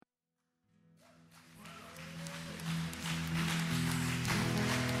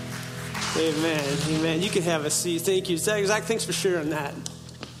Amen. Amen. You can have a seat. Thank you. Zach, thanks for sharing that.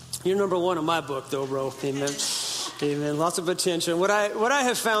 You're number one in my book, though, bro. Amen. Amen. Lots of attention. What I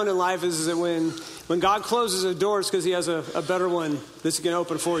have found in life is that when God closes a door, it's because he has a better one that's going to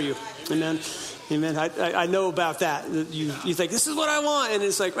open for you. Amen. Amen. I know about that. You think, this is what I want. And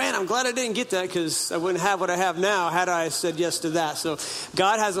it's like, man, I'm glad I didn't get that because I wouldn't have what I have now had I said yes to that. So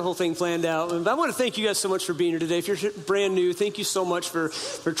God has the whole thing planned out. And I want to thank you guys so much for being here today. If you're brand new, thank you so much for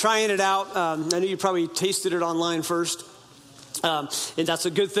trying it out. I know you probably tasted it online first. And that's a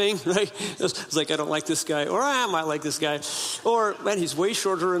good thing, right? It's like, I don't like this guy, or I might like this guy, or man, he's way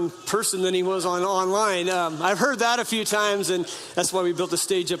shorter in person than he was online. I've heard that a few times, and that's why we built the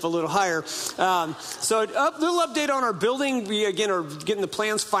stage up a little higher. So a little update on our building. We again are getting the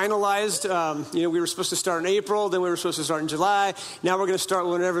plans finalized. We were supposed to start in April, then we were supposed to start in July. Now we're going to start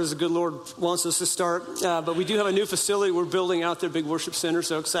whenever the good Lord wants us to start. But we do have a new facility we're building out there, big worship center.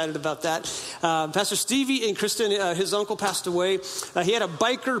 So excited about that. Pastor Stevie and Kristen, his uncle passed away. He had a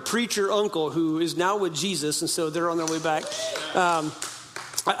biker preacher uncle who is now with Jesus, and so they're on their way back.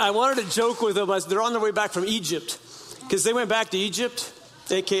 I wanted to joke with them as they're on their way back from Egypt, because they went back to Egypt,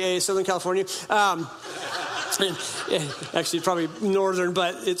 a.k.a. Southern California. Actually, probably northern,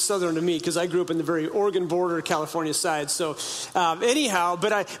 but it's southern to me because I grew up in the very Oregon border, California side. So anyhow,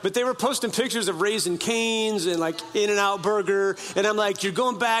 but they were posting pictures of Raising Cane's and like In-N-Out Burger, and I'm like, you're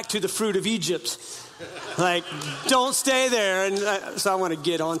going back to the fruit of Egypt. Like, don't stay there. And so I want to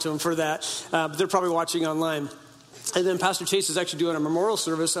get onto them for that. But they're probably watching online. And then Pastor Chase is actually doing a memorial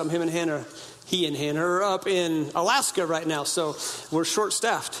service. He and Hannah are up in Alaska right now. So we're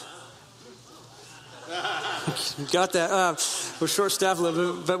short-staffed. Got that. We're short-staffed a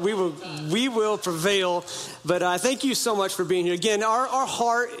little bit, but we will prevail. But thank you so much for being here. Again, our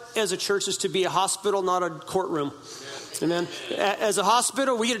heart as a church is to be a hospital, not a courtroom. Amen. As a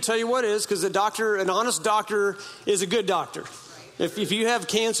hospital, we get to tell you what is, because an honest doctor is a good doctor. If you have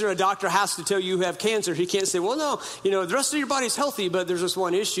cancer, a doctor has to tell you have cancer. He can't say, well, no, the rest of your body's healthy, but there's this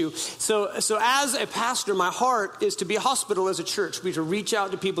one issue. So as a pastor, my heart is to be a hospital as a church. We to reach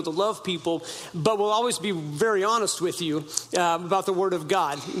out to people, to love people, but we'll always be very honest with you about the Word of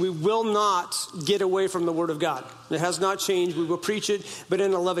God. We will not get away from the Word of God. It has not changed. We will preach it, but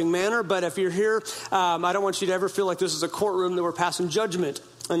in a loving manner. But if you're here, I don't want you to ever feel like this is a courtroom that we're passing judgment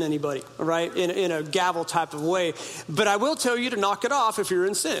on anybody, all right, in a gavel type of way. But I will tell you to knock it off if you're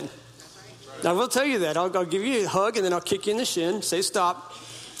in sin. I will tell you that. I'll give you a hug, and then I'll kick you in the shin, say stop,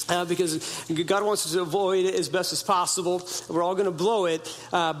 because God wants us to avoid it as best as possible. We're all going to blow it,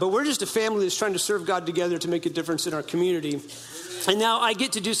 but we're just a family that's trying to serve God together to make a difference in our community. And now I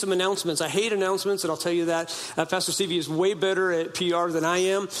get to do some announcements. I hate announcements, and I'll tell you that. Pastor Stevie is way better at PR than I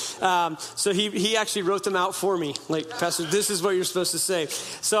am. So he actually wrote them out for me. Like, Pastor, this is what you're supposed to say.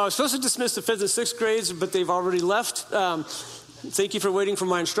 So I was supposed to dismiss the 5th and 6th grades, but they've already left. Thank you for waiting for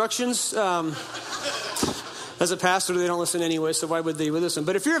my instructions. As a pastor, they don't listen anyway, so why would they listen?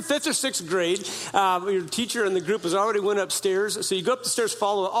 But if you're in 5th or 6th grade, your teacher in the group has already went upstairs. So you go up the stairs,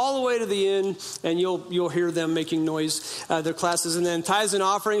 follow it all the way to the end, and you'll hear them making noise, their classes. And then tithes and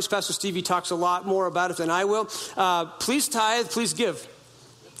offerings, Pastor Stevie talks a lot more about it than I will. Please tithe, please give.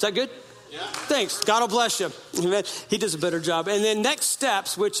 Is that good? Yeah. Thanks. God will bless you. He does a better job. And then next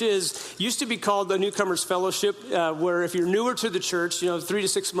steps, which used to be called the Newcomers Fellowship, where if you're newer to the church, 3 to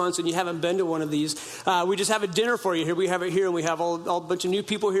 6 months, and you haven't been to one of these, we just have a dinner for you here. We have it here, and we have all a bunch of new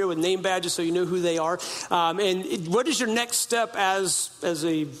people here with name badges, so you know who they are. And what is your next step as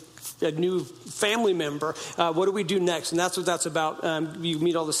a new family member? What do we do next? And that's what that's about. You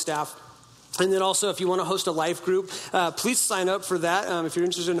meet all the staff. And then also, if you want to host a life group, please sign up for that. If you're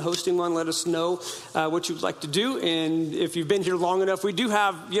interested in hosting one, let us know what you'd like to do. And if you've been here long enough, you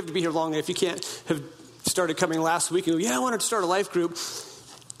have to be here long enough. You can't have started coming last week and go, I wanted to start a life group.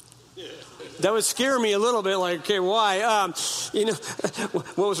 That would scare me a little bit, like, okay, why?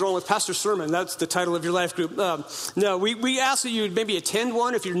 What was wrong with Pastor's sermon? That's the title of your life group. No, we ask that you maybe attend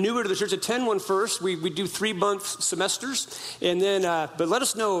one. If you're newer to the church, attend one first. We do 3-month semesters. And then, but let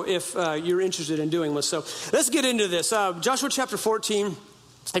us know if you're interested in doing one. So let's get into this. Joshua chapter 14.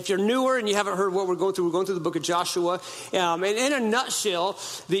 If you're newer and you haven't heard what we're going through the book of Joshua. And in a nutshell,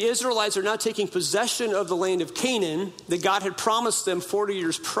 the Israelites are now taking possession of the land of Canaan that God had promised them 40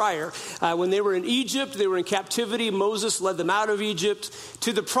 years prior. When they were in Egypt, they were in captivity. Moses led them out of Egypt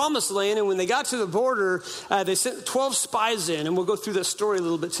to the promised land. And when they got to the border, they sent 12 spies in. And we'll go through that story a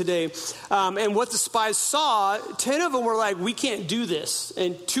little bit today. And what the spies saw, 10 of them were like, we can't do this.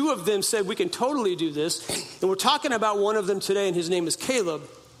 And 2 of them said, we can totally do this. And we're talking about one of them today, and his name is Caleb.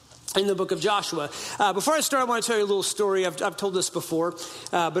 in the book of Joshua. Before I start, I want to tell you a little story. I've told this before,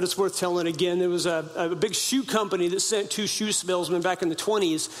 but it's worth telling again. There was a big shoe company that sent 2 shoe salesmen back in the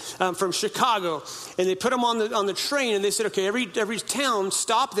 20s from Chicago, and they put them on the train, and they said, okay, every town,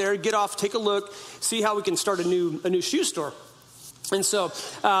 stop there, get off, take a look, see how we can start a new shoe store. And so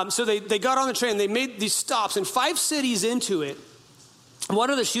they got on the train, they made these stops, and 5 cities into it, one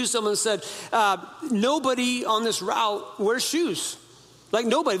of the shoe salesmen said, nobody on this route wears shoes. Like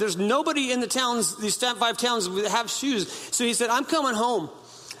nobody. There's nobody in the towns, these 5 towns that have shoes. So he said, I'm coming home.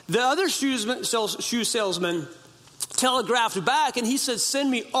 The other shoe salesman telegraphed back, and he said, send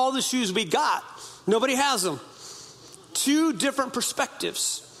me all the shoes we got. Nobody has them. 2 different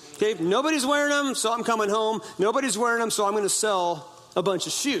perspectives. Okay, nobody's wearing them, so I'm coming home. Nobody's wearing them, so I'm going to sell a bunch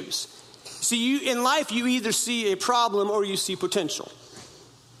of shoes. See, in life, you either see a problem or you see potential.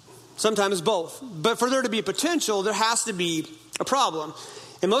 Sometimes both. But for there to be potential, there has to be a problem.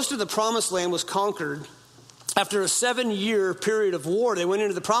 And most of the promised land was conquered. After a 7-year period of war, they went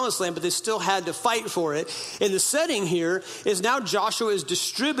into the promised land, but they still had to fight for it. And the setting here is now Joshua is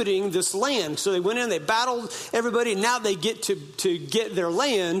distributing this land. So they went in, they battled everybody, and now they get to get their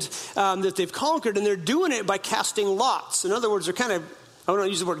land that they've conquered, and they're doing it by casting lots. In other words, they're kind of, I don't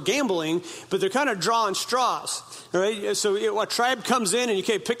use the word gambling, but they're kind of drawing straws. All right? So a tribe comes in and you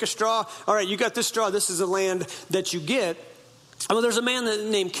can pick a straw. All right, you got this straw. This is the land that you get. Well, there's a man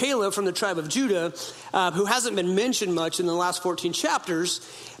named Caleb from the tribe of Judah who hasn't been mentioned much in the last 14 chapters,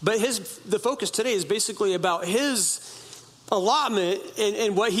 but the focus today is basically about his allotment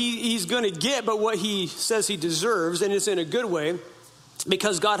and what he's going to get, but what he says he deserves, and it's in a good way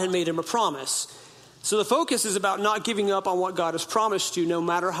because God had made him a promise. So the focus is about not giving up on what God has promised you, no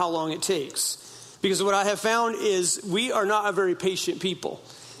matter how long it takes. Because what I have found is we are not a very patient people.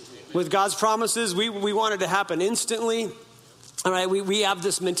 With God's promises, we want it to happen instantly. All right, we have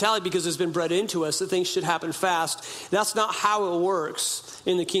this mentality because it's been bred into us that things should happen fast. That's not how it works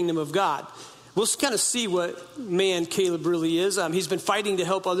in the kingdom of God. We'll kind of see what man Caleb really is. He's been fighting to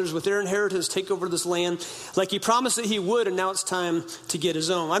help others with their inheritance, take over this land like he promised that he would, and now it's time to get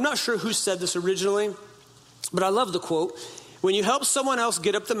his own. I'm not sure who said this originally, but I love the quote. When you help someone else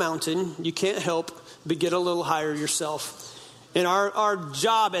get up the mountain, you can't help but get a little higher yourself. And our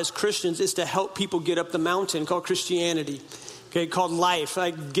job as Christians is to help people get up the mountain called Christianity. Okay, called life,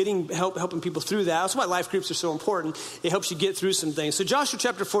 like helping people through that. That's why life groups are so important. It helps you get through some things. So Joshua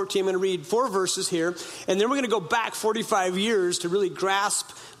chapter 14, I'm going to read 4 verses here, and then we're going to go back 45 years to really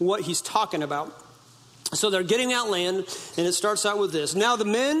grasp what he's talking about. So they're getting that land, and it starts out with this. Now the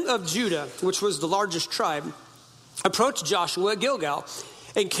men of Judah, which was the largest tribe, approached Joshua at Gilgal.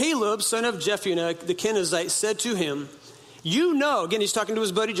 And Caleb, son of Jephunneh, the Kenizzite, said to him, you know, again, he's talking to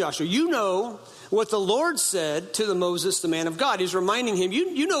his buddy Joshua, you know what the Lord said to Moses, the man of God. He's reminding him,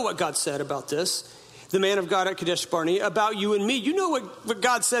 you know what God said about this, the man of God at Kadesh Barnea, about you and me. You know what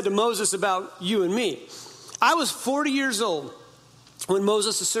God said to Moses about you and me. I was 40 years old when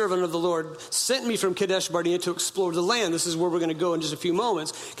Moses, the servant of the Lord, sent me from Kadesh Barnea to explore the land. This is where we're going to go in just a few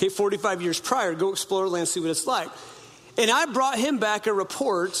moments. Okay, 45 years prior, go explore the land, see what it's like. And I brought him back a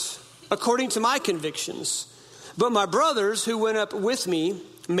report according to my convictions. But my brothers who went up with me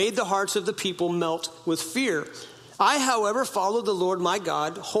made the hearts of the people melt with fear. I, however, followed the Lord my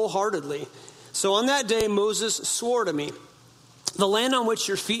God wholeheartedly. So on that day Moses swore to me, the land on which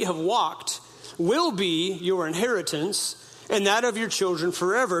your feet have walked will be your inheritance and that of your children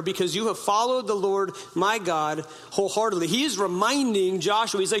forever, because you have followed the Lord my God wholeheartedly. He is reminding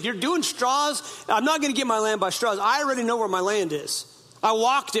Joshua, he's like, you're doing straws. I'm not going to get my land by straws. I already know where my land is. I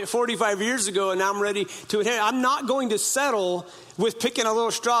walked it 45 years ago, and now I'm ready to inherit. I'm not going to settle with picking a little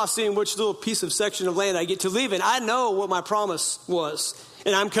straw, seeing which little piece of section of land I get to live in. I know what my promise was,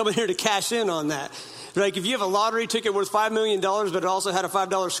 and I'm coming here to cash in on that. Like if you have a lottery ticket worth $5 million, but it also had a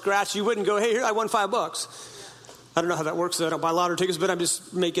 $5 scratch, you wouldn't go, hey, here, I won $5. I don't know how that works. I don't buy lottery tickets, but I'm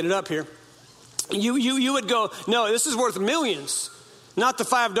just making it up here. You would go, no, this is worth millions, not the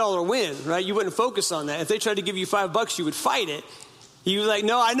 $5 win, right? You wouldn't focus on that. If they tried to give you $5, you would fight it. You were like,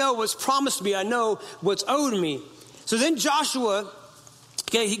 no, I know what's promised me. I know what's owed me. So then Joshua,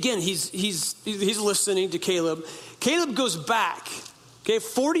 okay, again, he's listening to Caleb. Caleb goes back, okay,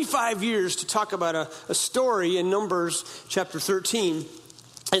 45 years to talk about a story in Numbers chapter 13.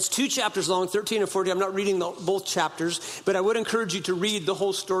 It's 2 chapters long, 13 and 14. I'm not reading both chapters, but I would encourage you to read the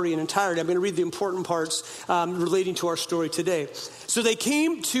whole story in entirety. I'm going to read the important parts relating to our story today. So they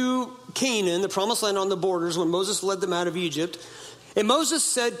came to Canaan, the promised land on the borders, when Moses led them out of Egypt. And Moses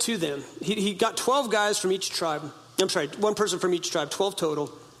said to them, he got 12 guys from each tribe. I'm sorry, 1 person from each tribe, 12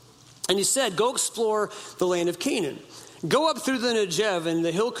 total. And he said, go explore the land of Canaan. Go up through the Negev and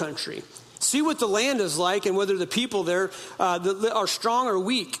the hill country. See what the land is like and whether the people there are strong or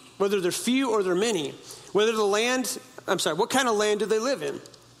weak, whether they're few or they're many. What kind of land do they live in?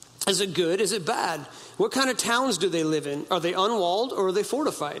 Is it good? Is it bad? What kind of towns do they live in? Are they unwalled or are they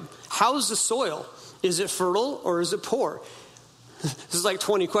fortified? How is the soil? Is it fertile or is it poor? This is like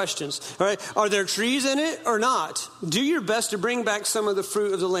 20 questions. All right. Are there trees in it or not? Do your best to bring back some of the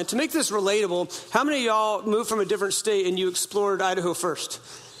fruit of the land. To make this relatable, how many of y'all moved from a different state and you explored Idaho first?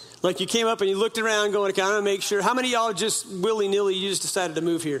 Like you came up and you looked around going, okay, I'm going to make sure. How many of y'all just willy-nilly, you just decided to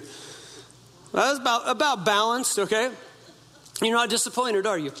move here? Well, that's about balanced, okay? You're not disappointed,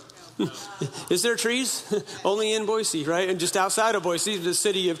 are you? Is there trees? Only in Boise, right? And just outside of Boise, the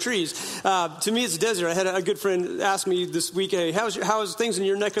city of trees. To me, it's a desert. I had a good friend ask me this week, hey, how's things in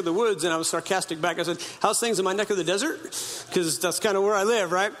your neck of the woods? And I was sarcastic back. I said, how's things in my neck of the desert? Because that's kind of where I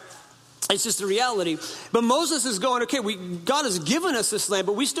live, right? It's just the reality. But Moses is going, okay, God has given us this land,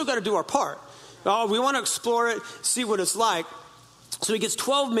 but we still got to do our part. We want to explore it, see what it's like. So he gets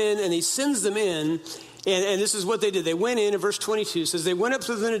 12 men and he sends them in. And this is what they did. They went in verse 22 says, they went up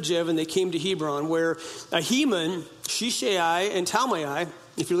to the Negev and they came to Hebron, where Ahiman, Shishai, and Talmai,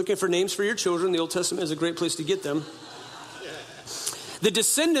 if you're looking for names for your children, the Old Testament is a great place to get them. The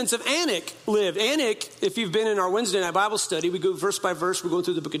descendants of Anak lived. Anak, if you've been in our Wednesday night Bible study, we go verse by verse. We're going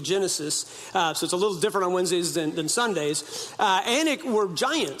through the book of Genesis. So it's a little different on Wednesdays than Sundays. Anak were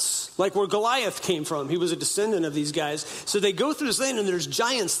giants, like where Goliath came from. He was a descendant of these guys. So they go through this land and there's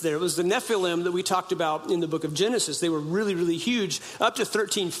giants there. It was the Nephilim that we talked about in the book of Genesis. They were really, really huge, up to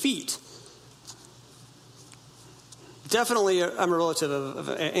 13 feet. Definitely, I'm a relative of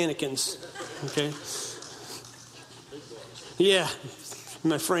Anakin's. Okay. Yeah.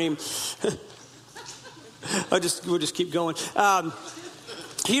 My frame. We'll just keep going.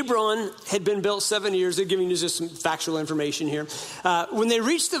 Hebron had been built 7 years. They're giving you just some factual information here. When they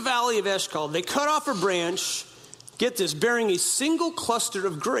reached the valley of Eshcol, they cut off a branch, get this, bearing a single cluster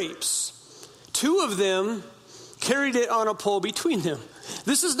of grapes. 2 of them carried it on a pole between them.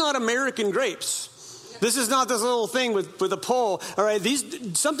 This is not American grapes. This is not this little thing with a pole. All right,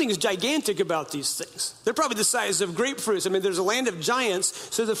 something is gigantic about these things. They're probably the size of grapefruits. I mean, there's a land of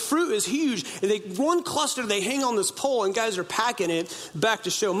giants, so the fruit is huge. And one cluster, they hang on this pole, and guys are packing it back to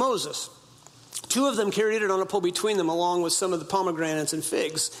show Moses. 2 of them carried it on a pole between them, along with some of the pomegranates and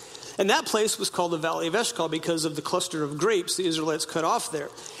figs. And that place was called the Valley of Eshcol because of the cluster of grapes the Israelites cut off there.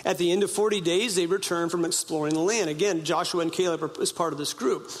 At the end of 40 days, they returned from exploring the land. Again, Joshua and Caleb are part of this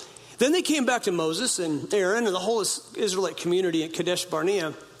group. Then they came back to Moses and Aaron and the whole Israelite community at Kadesh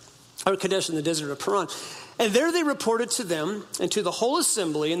Barnea, or Kadesh in the desert of Paran. And there they reported to them and to the whole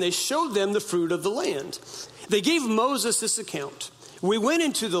assembly, and they showed them the fruit of the land. They gave Moses this account. We went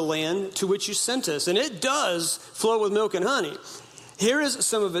into the land to which you sent us, and it does flow with milk and honey. Here is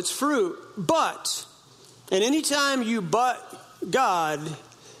some of its fruit, and anytime you but God,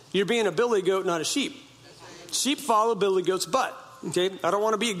 you're being a billy goat, not a sheep. Sheep follow billy goat's butt. Okay, I don't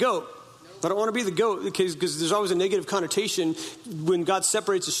want to be a goat. I don't want to be the goat because there's always a negative connotation when God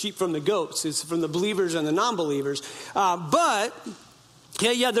separates the sheep from the goats. It's from the believers and the non-believers. But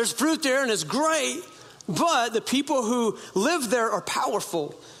there's fruit there and it's great. But the people who live there are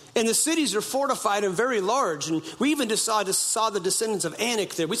powerful. And the cities are fortified and very large. And we even saw the descendants of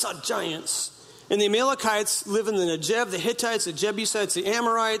Anak there. We saw giants. And the Amalekites live in the Negev, the Hittites, the Jebusites, the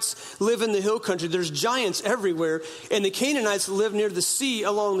Amorites live in the hill country. There's giants everywhere. And the Canaanites live near the sea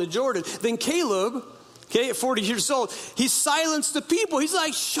along the Jordan. Then Caleb, at 40 years old, he silenced the people. He's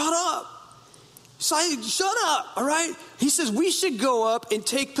like, shut up. Shut up, all right? He says, we should go up and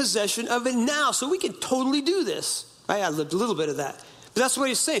take possession of it now so we can totally do this. I lived a little bit of that. But that's what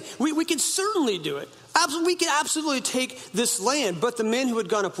he's saying. We can certainly do it. We can absolutely take this land. But the men who had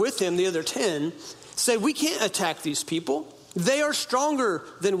gone up with him, the other 10, said, we can't attack these people. They are stronger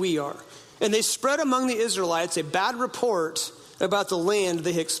than we are. And they spread among the Israelites a bad report about the land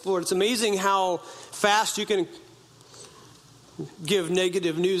they had explored. It's amazing how fast you can give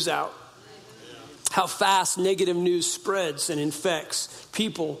negative news out. How fast negative news spreads and infects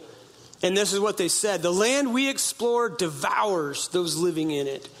people. And this is what they said. The land we explored devours those living in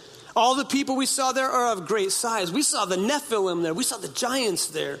it. All the people we saw there are of great size. We saw the Nephilim there. We saw the giants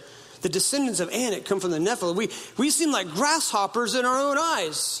there. The descendants of Anak come from the Nephilim. We seem like grasshoppers in our own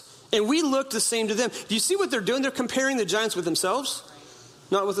eyes. And we look the same to them. Do you see what they're doing? They're comparing the giants with themselves,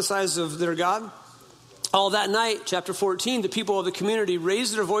 not with the size of their God. All that night, chapter 14, the people of the community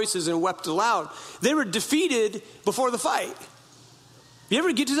raised their voices and wept aloud. They were defeated before the fight. You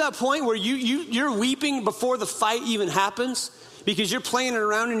ever get to that point where you're weeping before the fight even happens? because you're playing it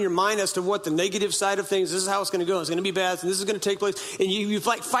around in your mind as to what the negative side of things, this is how it's going to go. It's going to be bad, and this is going to take place. And you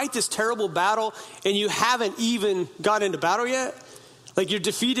like fight this terrible battle, and you haven't even got into battle yet. Like you're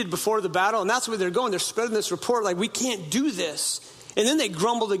defeated before the battle, and that's where they're going. They're spreading this report like, we can't do this. And then they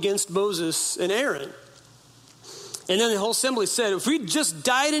grumbled against Moses and Aaron. And then the whole assembly said, if we just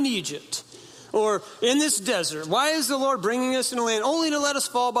died in Egypt or in this desert, why is the Lord bringing us in a land only to let us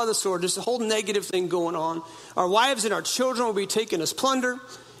fall by the sword? There's a whole negative thing going on. Our wives and our children will be taken as plunder.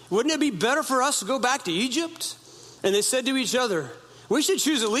 Wouldn't it be better for us to go back to Egypt? And they said to each other, we should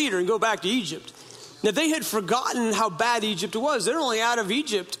choose a leader and go back to Egypt. Now, they had forgotten how bad Egypt was. They're only out of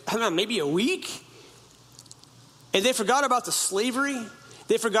Egypt, I don't know, maybe a week. And they forgot about the slavery.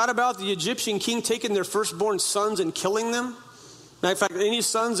 They forgot about the Egyptian king taking their firstborn sons and killing them. In fact, any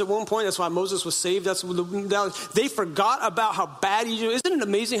sons at one point, that's why Moses was saved. They forgot about how bad Egypt. Isn't it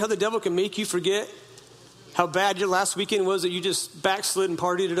amazing how the devil can make you forget how bad your last weekend was, that you just backslid and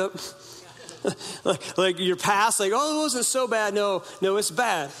partied it up? like your past, like, oh, it wasn't so bad. No, it's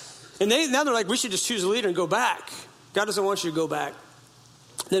bad. And now they're like, we should just choose a leader and go back. God doesn't want you to go back.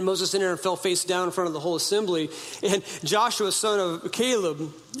 Then Moses and Aaron fell face down in front of the whole assembly. And Joshua, son of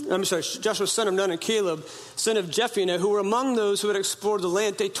Nun and Caleb, son of Jephunneh, who were among those who had explored the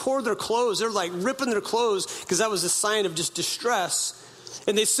land, they tore their clothes. They're like ripping their clothes because that was a sign of just distress.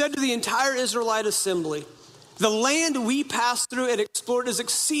 And they said to the entire Israelite assembly, the land we passed through and explored is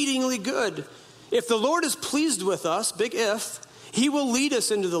exceedingly good. If the Lord is pleased with us, big if, he will lead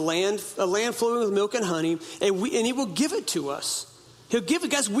us into the land, a land flowing with milk and honey, and he will give it to us. He'll give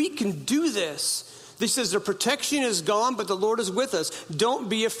it, guys, we can do this. He says their protection is gone, but the Lord is with us. Don't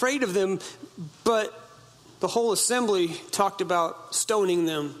be afraid of them. But the whole assembly talked about stoning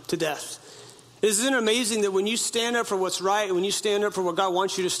them to death. Isn't it amazing that when you stand up for what's right, and when you stand up for what God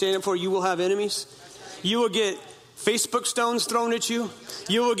wants you to stand up for, you will have enemies? You will get Facebook stones thrown at you.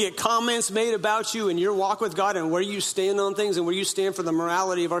 You will get comments made about you and your walk with God and where you stand on things and where you stand for the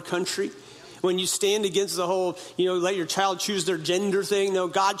morality of our country. When you stand against the whole, let your child choose their gender thing. No,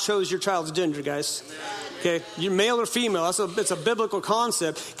 God chose your child's gender, guys. Okay, you're male or female. It's a biblical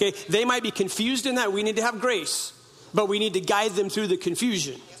concept. Okay, they might be confused in that. We need to have grace, but we need to guide them through the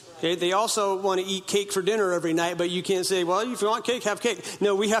confusion. Okay, they also want to eat cake for dinner every night, but you can't say, well, if you want cake, have cake.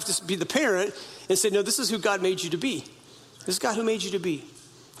 No, we have to be the parent and say, no, this is who God made you to be. This is God who made you to be.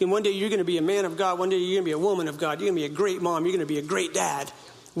 And one day you're going to be a man of God. One day you're going to be a woman of God. You're going to be a great mom. You're going to be a great dad.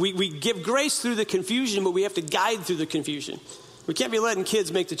 We give grace through the confusion, but we have to guide through the confusion. We can't be letting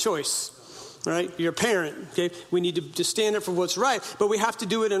kids make the choice, right? You're a parent, okay? We need to stand up for what's right, but we have to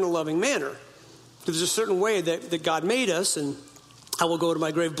do it in a loving manner. There's a certain way that God made us, and I will go to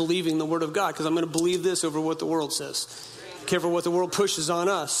my grave believing the word of God because I'm going to believe this over what the world says. Care for what the world pushes on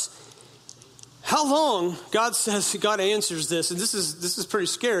us. How long, God answers this, and this is pretty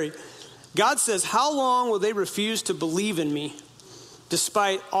scary. God says, how long will they refuse to believe in me?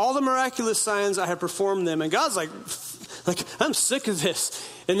 Despite all the miraculous signs I have performed them. And God's like, I'm sick of this.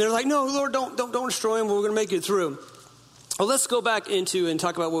 And they're like, no, Lord, don't destroy him. We're going to make it through. Well, let's go back into and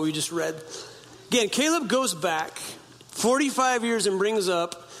talk about what we just read. Again, Caleb goes back 45 years and brings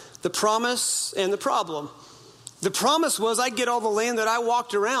up the promise and the problem. The promise was I get all the land that I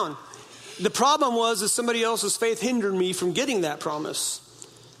walked around. The problem was that somebody else's faith hindered me from getting that promise.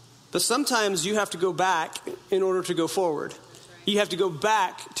 But sometimes you have to go back in order to go forward. You have to go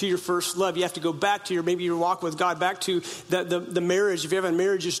back to your first love. You have to go back to maybe your walk with God, back to the marriage. If you have a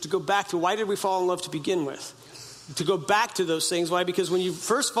marriage, just to go back to why did we fall in love to begin with? To go back to those things. Why? Because when you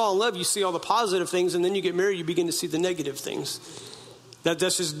first fall in love, you see all the positive things, and then you get married, you begin to see the negative things.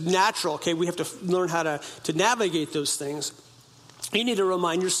 That's just natural, okay? We have to learn how to navigate those things. You need to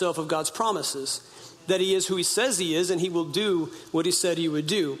remind yourself of God's promises, that he is who he says he is, and he will do what he said he would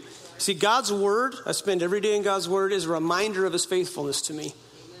do. See, God's word, I spend every day in God's word, is a reminder of his faithfulness to me.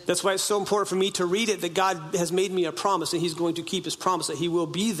 That's why it's so important for me to read it, that God has made me a promise, and he's going to keep his promise, that he will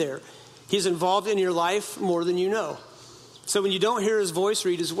be there. He's involved in your life more than you know. So when you don't hear his voice,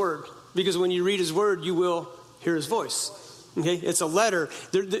 read his word. Because when you read his word, you will hear his voice. Okay? It's a letter.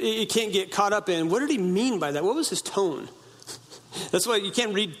 You can't get caught up in, what did he mean by that? What was his tone? That's why you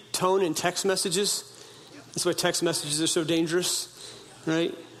can't read tone in text messages. That's why text messages are so dangerous,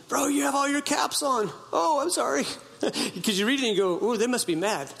 right? Bro, you have all your caps on. Oh, I'm sorry. Because you read it and you go, oh, they must be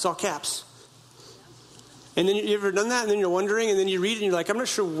mad. It's all caps. And then you ever done that? And then you're wondering, and then you read it and you're like, I'm not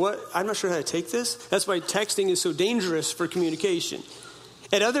sure how to take this. That's why texting is so dangerous for communication.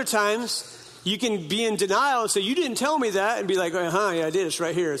 At other times, You can be in denial and say, you didn't tell me that, and be like, yeah, I did. It's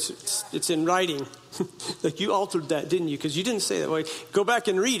right here. It's in writing. Like, you altered that, didn't you? Because you didn't say that way. Go back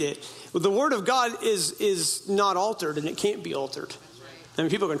and read it. Well, the word of God is not altered, and it can't be altered. I mean,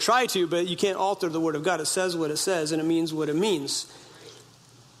 people can try to, but you can't alter the word of God. It says what it says, and it means what it means.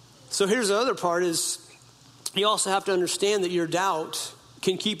 So here's the other part is you also have to understand that your doubt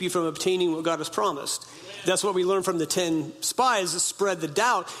can keep you from obtaining what God has promised. That's what we learned from the 10 spies that spread the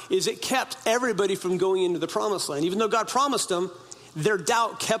doubt, is it kept everybody from going into the promised land. Even though God promised them, their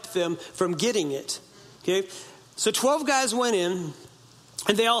doubt kept them from getting it. Okay? So 12 guys went in,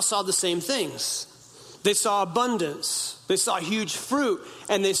 and they all saw the same things. They saw abundance. They saw huge fruit,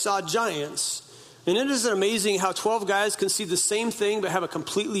 and they saw giants. And it is amazing how 12 guys can see the same thing but have a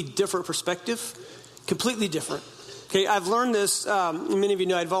completely different perspective. Completely different. Okay, I've learned this, many of you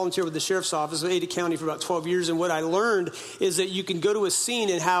know I volunteered with the sheriff's office in Ada County for about 12 years, and what I learned is that you can go to a scene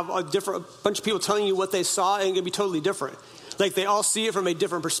and have a bunch of people telling you what they saw, and it can be totally different. Like, they all see it from a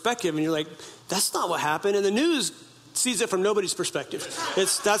different perspective, and you're like, that's not what happened. And the news sees it from nobody's perspective.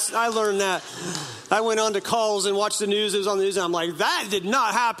 I learned that. I went on to calls and watched the news. It was on the news, and I'm like, that did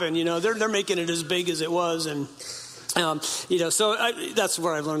not happen. You know, they're making it as big as it was, and that's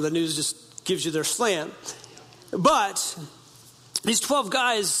where I've learned the news just gives you their slant. But these 12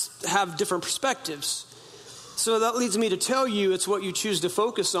 guys have different perspectives. So that leads me to tell you it's what you choose to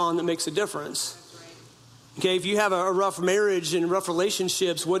focus on that makes a difference. Okay, if you have a rough marriage and rough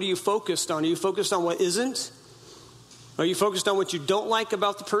relationships, what are you focused on? Are you focused on what isn't? Are you focused on what you don't like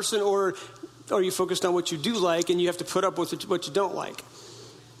about the person, or are you focused on what you do like and you have to put up with what you don't like?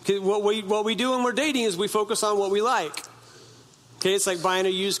 Okay, what we do when we're dating is we focus on what we like. Okay, it's like buying a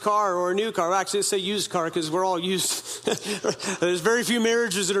used car or a new car. Actually, let's say used car because we're all used. There's very few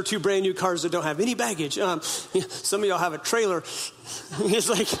marriages that are two brand new cars that don't have any baggage. Some of y'all have a trailer. It's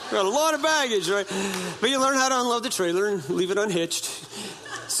like got a lot of baggage, right? But you learn how to unload the trailer and leave it unhitched.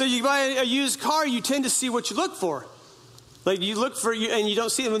 So you buy a used car, you tend to see what you look for. Like you look for and you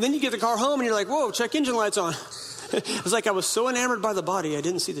don't see them, and then you get the car home and you're like, whoa, check engine light's on. It's like I was so enamored by the body, I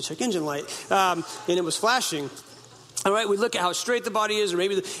didn't see the check engine light, and it was flashing. All right, we look at how straight the body is, or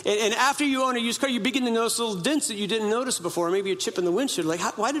maybe, and after you own a used car, you begin to notice little dents that you didn't notice before, maybe a chip in the windshield. Like,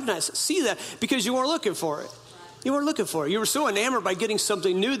 why didn't I see that? Because you weren't looking for it. You weren't looking for it. You were so enamored by getting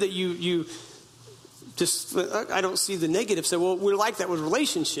something new that you just, I don't see the negative. So, well, we're like that with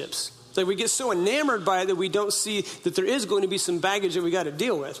relationships. It's like we get so enamored by it that we don't see that there is going to be some baggage that we got to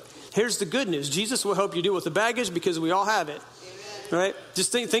deal with. Here's the good news. Jesus will help you deal with the baggage because we all have it. Right?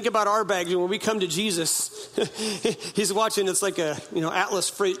 Just think about our baggage. When we come to Jesus, he's watching. It's like a Atlas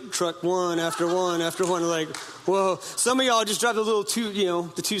freight truck, one after one after one. Like, whoa! Some of y'all just drive the little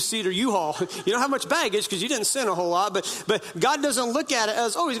the 2-seater U-Haul. You don't have much baggage because you didn't sin a whole lot. But God doesn't look at it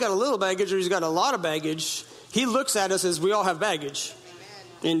as, oh, he's got a little baggage or he's got a lot of baggage. He looks at us as we all have baggage,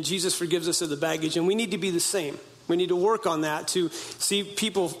 and Jesus forgives us of the baggage, and we need to be the same. We need to work on that to see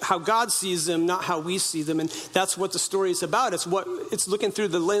people how God sees them, not how we see them. And that's what the story is about. It's looking through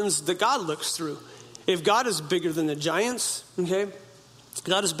the lens that God looks through. If God is bigger than the giants, okay,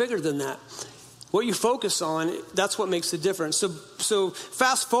 God is bigger than that. What you focus on, that's what makes the difference. So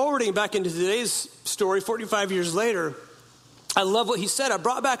fast forwarding back into today's story, 45 years later, I love what he said. I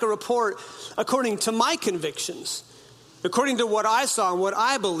brought back a report according to my convictions, according to what I saw and what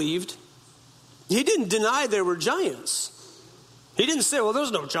I believed. He didn't deny there were giants. He didn't say, well,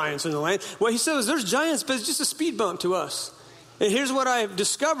 there's no giants in the land. What he said was, there's giants, but it's just a speed bump to us. And here's what I've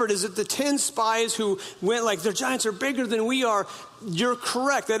discovered is that the 10 spies who went like, their giants are bigger than we are, you're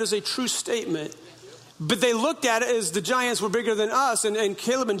correct. That is a true statement. But they looked at it as the giants were bigger than us. And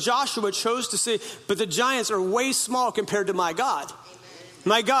Caleb and Joshua chose to say, but the giants are way small compared to my God.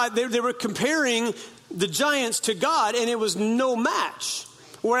 My God, they were comparing the giants to God, and it was no match.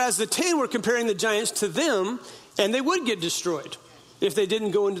 Whereas the 10 were comparing the giants to them, and they would get destroyed if they didn't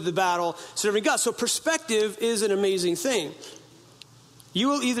go into the battle serving God. So perspective is an amazing thing. You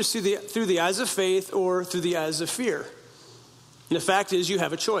will either see through the eyes of faith or through the eyes of fear. And the fact is, you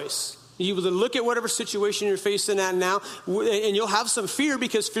have a choice. You will look at whatever situation you're facing at now, and you'll have some fear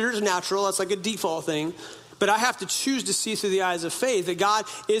because fear is natural. That's like a default thing. But I have to choose to see through the eyes of faith that God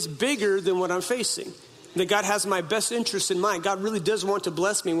is bigger than what I'm facing. That God has my best interest in mind. God really does want to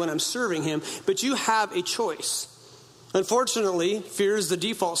bless me when I'm serving him. But you have a choice. Unfortunately, fear is the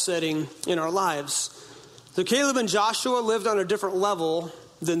default setting in our lives. So Caleb and Joshua lived on a different level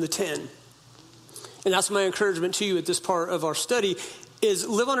than the 10. And that's my encouragement to you at this part of our study is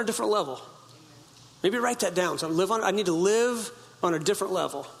live on a different level. Maybe write that down. So I need to live on a different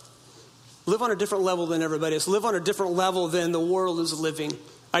level. Live on a different level than everybody else. Live on a different level than the world is living.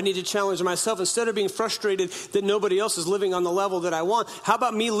 I need to challenge myself. Instead of being frustrated that nobody else is living on the level that I want, how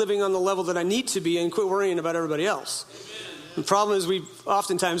about me living on the level that I need to be and quit worrying about everybody else? Amen. The problem is we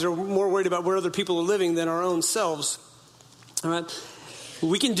oftentimes are more worried about where other people are living than our own selves. All right?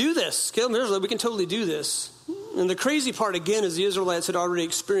 We can do this. Caleb and Joshua, we can totally do this. And the crazy part, again, is the Israelites had already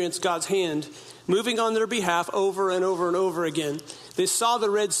experienced God's hand moving on their behalf over and over and over again. They saw the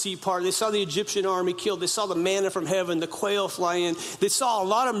Red Sea part. They saw the Egyptian army killed. They saw the manna from heaven, the quail fly in. They saw a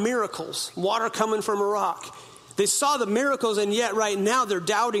lot of miracles, water coming from a rock. They saw the miracles, and yet right now they're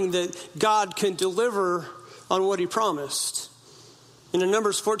doubting that God can deliver on what he promised. And in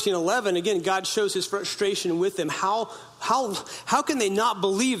Numbers 14:11, again, God shows his frustration with them. How can they not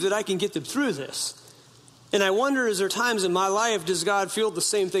believe that I can get them through this? And I wonder, is there times in my life, does God feel the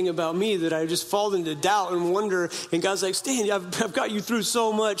same thing about me, that I just fall into doubt and wonder, and God's like, Stan, I've got you through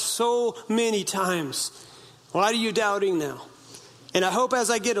so much, so many times. Why are you doubting now? And I hope as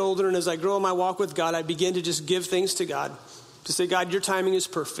I get older and as I grow in my walk with God, I begin to just give things to God. To say, God, your timing is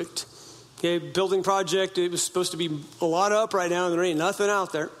perfect. Okay, building project, it was supposed to be a lot up right now, and there ain't nothing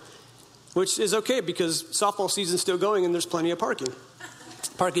out there. Which is okay, because softball season's still going and there's plenty of parking.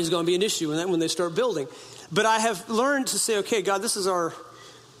 Parking is going to be an issue when they start building. But I have learned to say, okay, God, this is our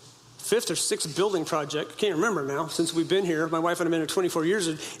 5th or 6th building project. I can't remember now since we've been here. My wife and I have been here 24 years.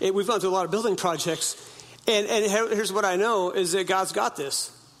 And we've gone through a lot of building projects. And here's what I know is that God's got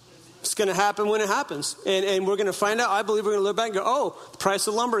this. It's going to happen when it happens. And we're going to find out. I believe we're going to look back and go, oh, the price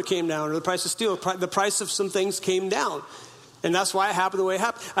of lumber came down, or the price of steel, the price of some things came down. And that's why it happened the way it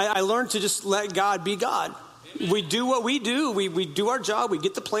happened. I learned to just let God be God. We do what we do. We do our job. We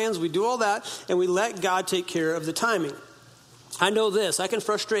get the plans. We do all that. And we let God take care of the timing. I know this. I can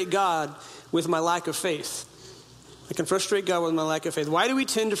frustrate God with my lack of faith. I can frustrate God with my lack of faith. Why do we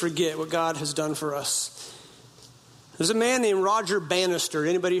tend to forget what God has done for us? There's a man named Roger Bannister.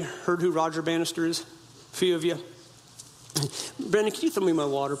 Anybody heard who Roger Bannister is? A few of you. Brandon, can you throw me my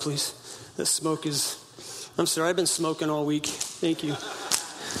water, please? That smoke is... I'm sorry, I've been smoking all week. Thank you.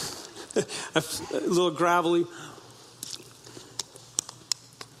 A little gravelly.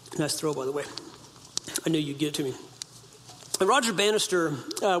 Nice throw, by the way. I knew you'd get it to me. And Roger Bannister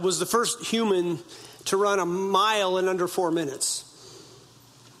was the first human to run a mile in under 4 minutes.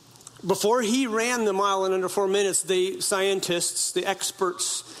 Before he ran the mile in under 4 minutes, the scientists, the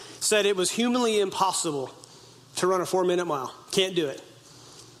experts, said it was humanly impossible to run a 4-minute mile. Can't do it.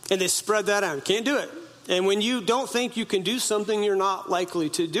 And they spread that out. Can't do it. And when you don't think you can do something, you're not likely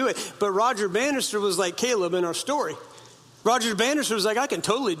to do it. But Roger Bannister was like Caleb in our story. Roger Bannister was like, I can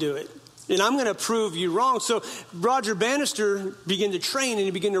totally do it. And I'm going to prove you wrong. So Roger Bannister began to train, and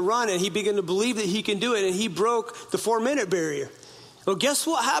he began to run, and he began to believe that he can do it. And he broke the 4-minute barrier. Well, guess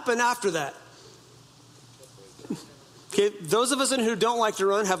what happened after that? Okay, those of us who don't like to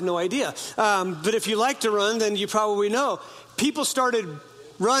run have no idea. But if you like to run, then you probably know. People started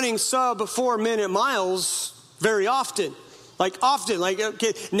running sub 4-minute miles very often. Like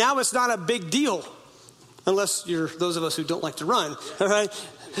okay, now it's not a big deal. Unless you're those of us who don't like to run. All right?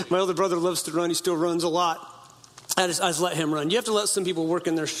 My older brother loves to run. He still runs a lot. I just let him run. You have to let some people work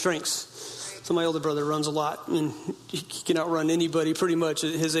in their strengths. So my older brother runs a lot, and he can outrun anybody pretty much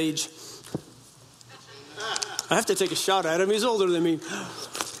at his age. I have to take a shot at him. He's older than me.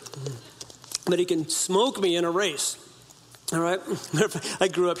 But he can smoke me in a race. All right? I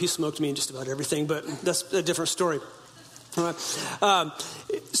grew up, he smoked me in just about everything, but that's a different story. All right?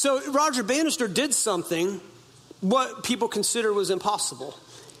 So Roger Bannister did something what people consider was impossible.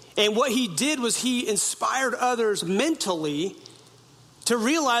 And what he did was he inspired others mentally to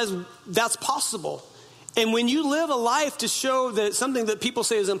realize that's possible. And when you live a life to show that something that people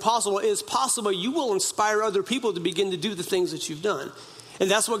say is impossible is possible, you will inspire other people to begin to do the things that you've done. And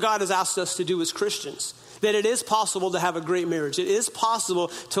that's what God has asked us to do as Christians. That it is possible to have a great marriage. It is possible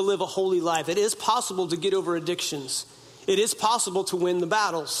to live a holy life. It is possible to get over addictions. It is possible to win the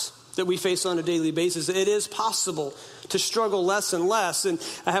battles that we face on a daily basis. It is possible to struggle less and less. And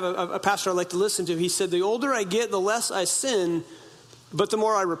I have a pastor I like to listen to. He said, the older I get, the less I sin, but the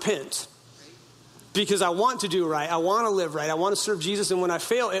more I repent. Because I want to do right. I want to live right. I want to serve Jesus. And when I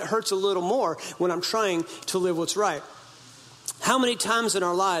fail, it hurts a little more when I'm trying to live what's right. How many times in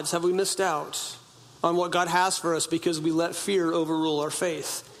our lives have we missed out on what God has for us because we let fear overrule our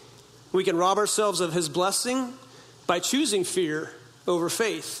faith? We can rob ourselves of his blessing by choosing fear over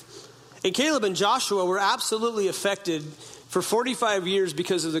faith. And Caleb and Joshua were absolutely affected for 45 years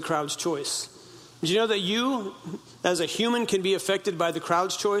because of the crowd's choice. Did you know that you, as a human, can be affected by the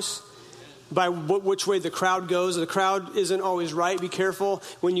crowd's choice? By which way the crowd goes. The crowd isn't always right. Be careful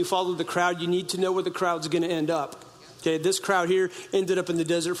when you follow the crowd. You need to know where the crowd's going to end up. Okay, this crowd here ended up in the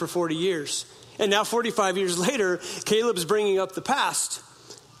desert for 40 years. And now 45 years later, Caleb's bringing up the past.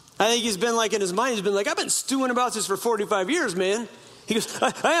 I think he's been like in his mind, he's been like, I've been stewing about this for 45 years, man. He goes,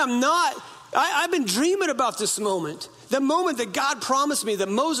 I've been dreaming about this moment. The moment that God promised me, that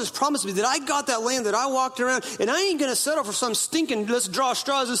Moses promised me, that I got that land, that I walked around, and I ain't going to settle for some stinking, let's draw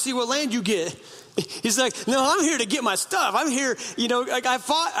straws and see what land you get. He's like, no, I'm here to get my stuff. I'm here, like I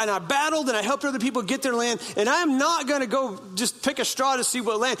fought and I battled and I helped other people get their land, and I'm not going to go just pick a straw to see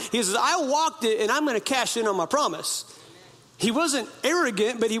what land. He says, I walked it and I'm going to cash in on my promise. He wasn't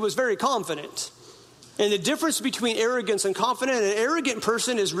arrogant, but he was very confident. And the difference between arrogance and confidence, an arrogant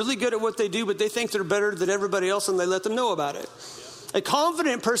person is really good at what they do, but they think they're better than everybody else and they let them know about it. A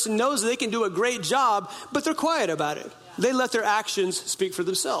confident person knows they can do a great job, but they're quiet about it. They let their actions speak for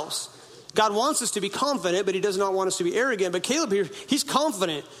themselves. God wants us to be confident, but he does not want us to be arrogant. But Caleb here, he's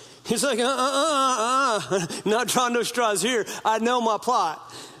confident. He's like, not drawing no straws here. I know my plot.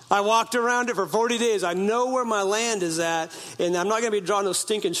 I walked around it for 40 days. I know where my land is at, and I'm not going to be drawing no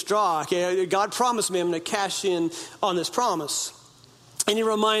stinking straw. Okay? God promised me I'm going to cash in on this promise. And he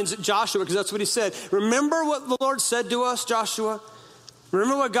reminds Joshua, because that's what he said. Remember what the Lord said to us, Joshua?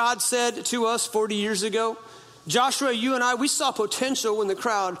 Remember what God said to us 40 years ago? Joshua, you and I, we saw potential when the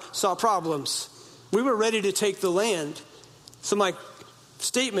crowd saw problems. We were ready to take the land. So my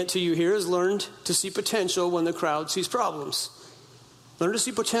statement to you here is learn to see potential when the crowd sees problems. Learn to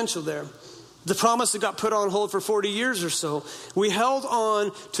see potential there. The promise that got put on hold for 40 years or so, we held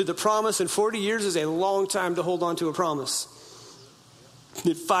on to the promise, and 40 years is a long time to hold on to a promise.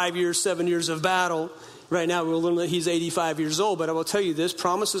 5 years, 7 years of battle. Right now, we'll learn that he's 85 years old, but I will tell you this,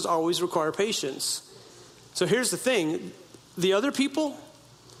 promises always require patience. So here's the thing. The other people,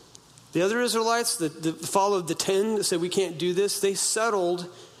 the other Israelites that followed the 10 that said we can't do this, they settled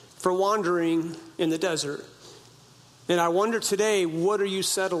for wandering in the desert. And I wonder today, what are you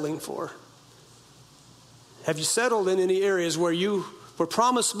settling for? Have you settled in any areas where you were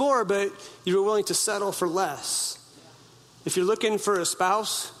promised more, but you were willing to settle for less? If you're looking for a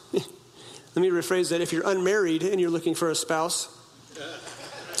spouse, let me rephrase that. If you're unmarried and you're looking for a spouse,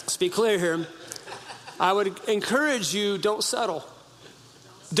 let's be clear here. I would encourage you, don't settle.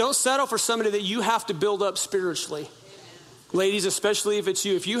 Don't settle for somebody that you have to build up spiritually. Ladies, especially if it's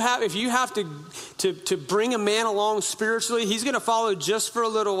you. If you have to bring a man along spiritually, he's going to follow just for a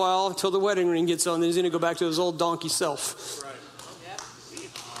little while until the wedding ring gets on. Then he's going to go back to his old donkey self. Right.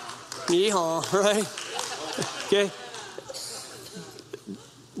 Yeehaw, right? Okay.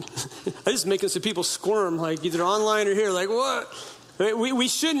 I'm just making some people squirm, like either online or here, like what? We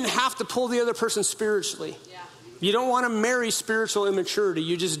shouldn't have to pull the other person spiritually. Yeah. You don't want to marry spiritual immaturity.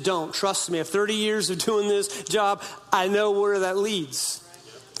 You just don't. Trust me. After 30 years of doing this job, I know where that leads.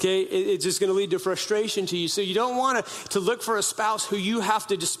 Okay? It's just going to lead to frustration to you. So you don't want to look for a spouse who you have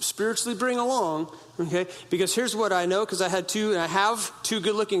to just spiritually bring along. Okay? Because here's what I know, because I have two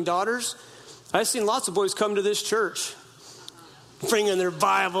good-looking daughters. I've seen lots of boys come to this church, bringing their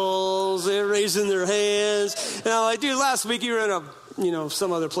Bibles, they're raising their hands. And I'm like, dude, last week you were in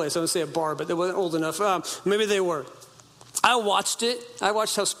some other place. I would say a bar, but they wasn't old enough. Maybe they were. I watched it. I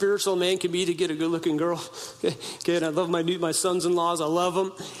watched how spiritual a man can be to get a good-looking girl. Okay, and I love my sons-in-laws. I love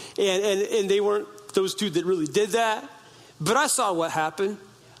them. And they weren't those two that really did that. But I saw what happened,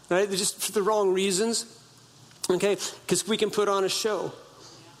 right? Just for the wrong reasons. Okay, because we can put on a show.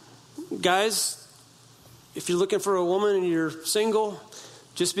 Guys, if you're looking for a woman and you're single,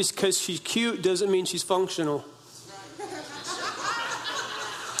 just because she's cute doesn't mean she's functional.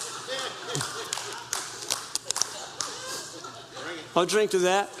 I'll drink to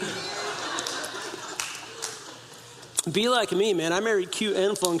that. Be like me, man. I married cute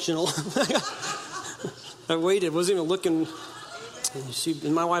and functional. I waited, wasn't even looking.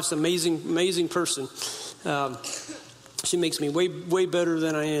 My wife's an amazing person. She makes me way better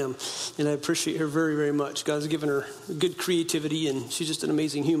than I am. And I appreciate her very, very much. God's given her good creativity, and she's just an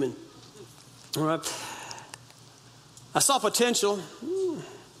amazing human. All right. I saw potential.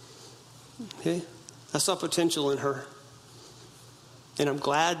 Okay. I saw potential in her. And I'm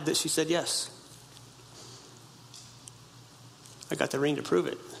glad that she said yes. I got the ring to prove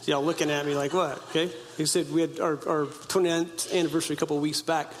it. Y'all looking at me like, what? Okay. Like I said, we had our 29th anniversary a couple of weeks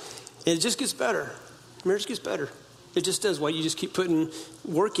back. And it just gets better. Marriage gets better. It just does. Why you just keep putting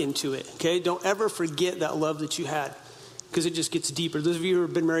work into it. Okay. Don't ever forget that love that you had, because it just gets deeper. Those of you who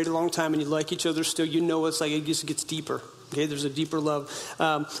have been married a long time and you like each other still, you know it's like it just gets deeper. Okay. There's a deeper love.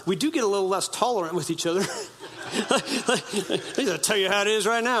 We do get a little less tolerant with each other. I gotta tell you how it is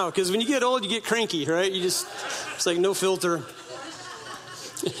right now, because when you get old, you get cranky, right? It's like no filter.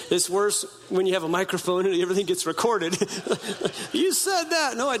 It's worse when you have a microphone and everything gets recorded. You said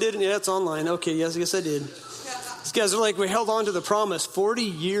that. No, I didn't. Yeah, it's online. Okay, yes, I did. These guys are like, we held on to the promise 40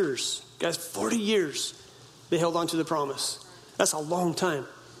 years. Guys, 40 years they held on to the promise. That's a long time.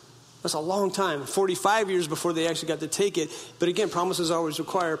 That's a long time. 45 years before they actually got to take it. But again, promises always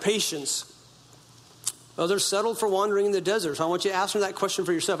require patience. Others settled for wandering in the desert. So I want you to answer that question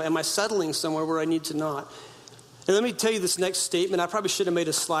for yourself. Am I settling somewhere where I need to not? And let me tell you this next statement. I probably should have made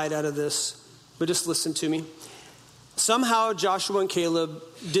a slide out of this, but just listen to me. Somehow Joshua and Caleb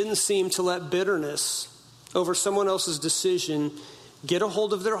didn't seem to let bitterness over someone else's decision get a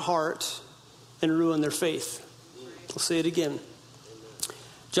hold of their heart and ruin their faith. I'll say it again.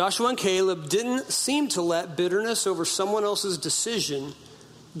 Joshua and Caleb didn't seem to let bitterness over someone else's decision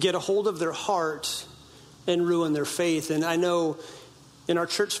get a hold of their heart and ruin their faith. And I know in our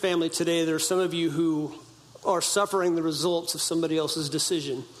church family today, there are some of you who are suffering the results of somebody else's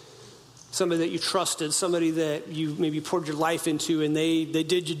decision. Somebody that you trusted, somebody that you maybe poured your life into, and they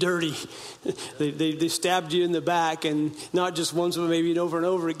did you dirty. they stabbed you in the back, and not just once, but maybe over and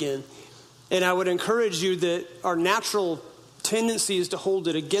over again. And I would encourage you that our natural tendency is to hold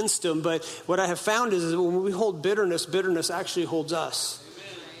it against them. But what I have found is that when we hold bitterness, bitterness actually holds us.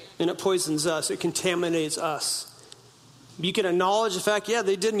 And it poisons us. It contaminates us. You can acknowledge the fact, yeah,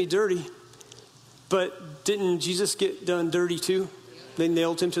 they did me dirty. But didn't Jesus get done dirty too? They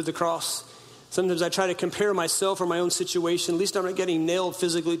nailed him to the cross. Sometimes I try to compare myself or my own situation. At least I'm not getting nailed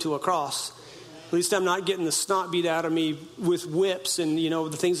physically to a cross. At least I'm not getting the snot beat out of me with whips and,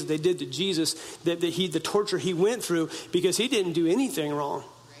 the things that they did to Jesus, the torture he went through, because he didn't do anything wrong.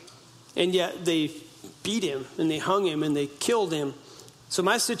 And yet they beat him and they hung him and they killed him. So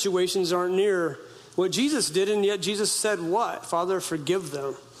my situations aren't near what Jesus did, and yet Jesus said what? Father, forgive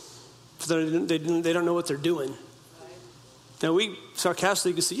them. They don't know what they're doing. Now we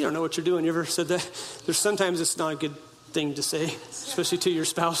sarcastically can say, you don't know what you're doing. You ever said that? There's sometimes it's not a good thing to say, especially to your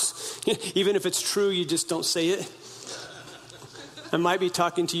spouse. Even if it's true, you just don't say it. I might be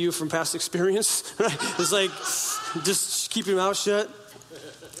talking to you from past experience. Right? It's like, just keep your mouth shut.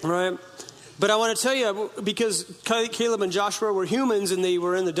 Right? But I want to tell you, because Caleb and Joshua were humans and they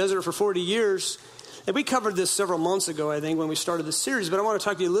were in the desert for 40 years, and we covered this several months ago, I think, when we started this series, but I want to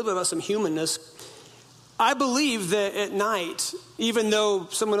talk to you a little bit about some humanness. I believe that at night, even though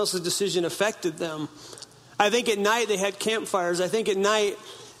someone else's decision affected them, I think at night they had campfires. I think at night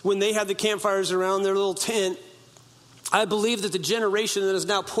when they had the campfires around their little tent, I believe that the generation that is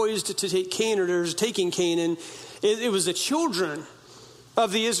now poised to take Canaan, or is taking Canaan, it was the children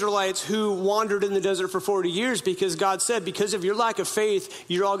of the Israelites who wandered in the desert for 40 years because God said, because of your lack of faith,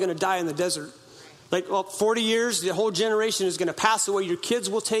 you're all going to die in the desert. 40 years, the whole generation is going to pass away. Your kids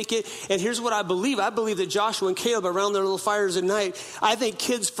will take it. And here's what I believe. I believe that Joshua and Caleb around their little fires at night, I think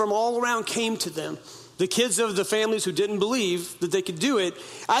kids from all around came to them. The kids of the families who didn't believe that they could do it,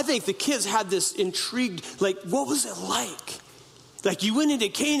 I think the kids had this intrigued, what was it like? You went into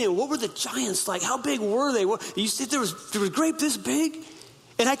Canaan, what were the giants like? How big were they? You said there was grape this big?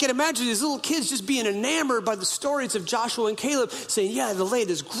 And I can imagine these little kids just being enamored by the stories of Joshua and Caleb saying, yeah, the land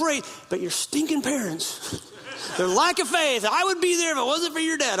is great, but your stinking parents, their lack of faith, I would be there if it wasn't for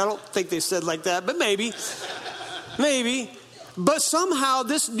your dad. I don't think they said like that, but maybe. But somehow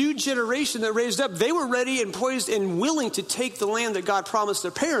this new generation that raised up, they were ready and poised and willing to take the land that God promised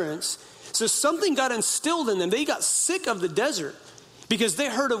their parents. So something got instilled in them. They got sick of the desert because they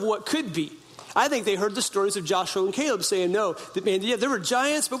heard of what could be. I think they heard the stories of Joshua and Caleb saying, no, there were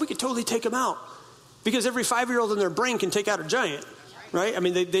giants, but we could totally take them out. Because every 5-year-old in their brain can take out a giant, right? I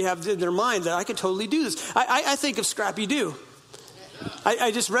mean, they have in their mind that I could totally do this. I think of Scrappy Doo.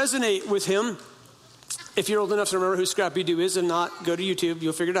 I just resonate with him. If you're old enough to remember who Scrappy Doo is and not, go to YouTube,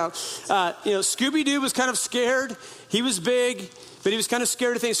 you'll figure it out. Scooby Doo was kind of scared. He was big, but he was kind of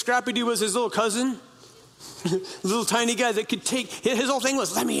scared to think Scrappy Doo was his little cousin. Little tiny guy that could take, his whole thing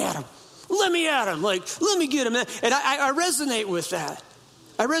was, let me at him. Let me at him. Let me get him. And I resonate with that.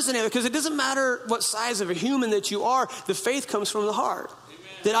 I resonate because it doesn't matter what size of a human that you are. The faith comes from the heart. Amen.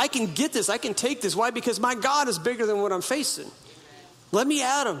 That I can get this. I can take this. Why? Because my God is bigger than what I'm facing. Amen. Let me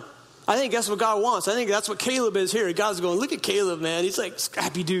at him. I think that's what God wants. I think that's what Caleb is here. God's going, look at Caleb, man. He's like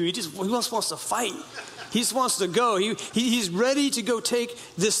Scrappy Doo. He just wants to fight. He just wants to go. He's ready to go take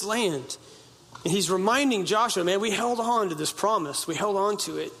this land. And he's reminding Joshua, man, we held on to this promise. We held on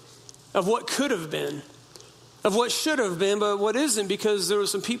to it. Of what could have been, of what should have been, but what isn't, because there were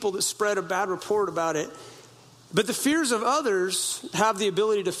some people that spread a bad report about it. But the fears of others have the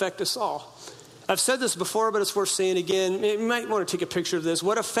ability to affect us all. I've said this before, but it's worth saying again. You might want to take a picture of this.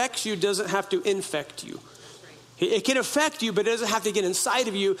 What affects you doesn't have to infect you. It can affect you, but it doesn't have to get inside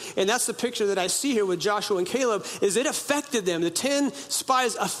of you. And that's the picture that I see here with Joshua and Caleb, is it affected them. The 10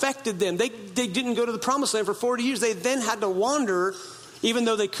 spies affected them. They didn't go to the promised land for 40 years. They then had to wander, even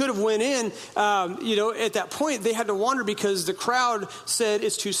though they could have went in. At that point, they had to wander because the crowd said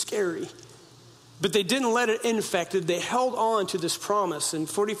it's too scary. But they didn't let it infect it. They held on to this promise. And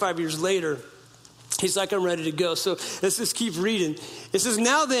 45 years later, he's like, I'm ready to go. So let's just keep reading. It says,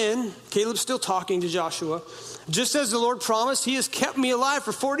 now then, Caleb's still talking to Joshua. Just as the Lord promised, he has kept me alive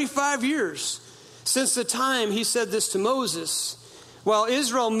for 45 years since the time he said this to Moses, while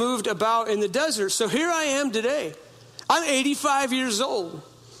Israel moved about in the desert. So here I am today. I'm 85 years old.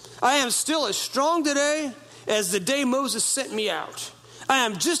 I am still as strong today as the day Moses sent me out. I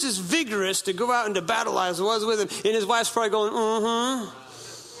am just as vigorous to go out into battle as I was with him. And his wife's probably going,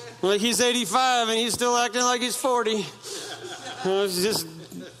 like he's 85 and he's still acting like he's 40. It's just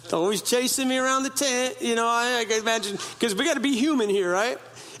always chasing me around the tent. I can imagine, because we got to be human here, right?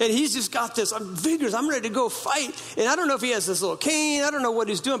 And he's just got this, I'm vigorous, I'm ready to go fight. And I don't know if he has this little cane, I don't know what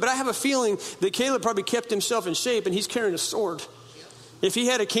he's doing, but I have a feeling that Caleb probably kept himself in shape and he's carrying a sword. If he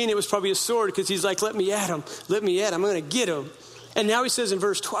had a cane, it was probably a sword, because he's like, let me at him, I'm going to get him. And now he says in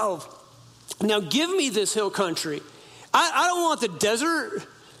verse 12, now give me this hill country. I don't want the desert.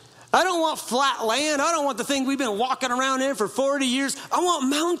 I don't want flat land. I don't want the thing we've been walking around in for 40 years. I want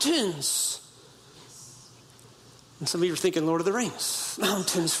mountains. And some of you are thinking Lord of the Rings.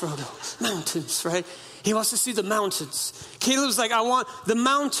 Mountains, Frodo. Mountains, right? He wants to see the mountains. Caleb's like, I want the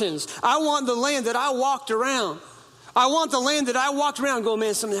mountains. I want the land that I walked around. I want the land that I walked around going,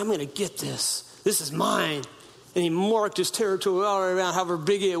 man, someday I'm going to get this. This is mine. And he marked his territory all around, however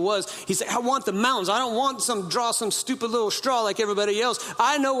big it was. He said, I want the mountains. I don't want draw some stupid little straw like everybody else.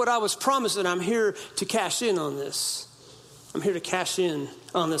 I know what I was promised, and I'm here to cash in on this. I'm here to cash in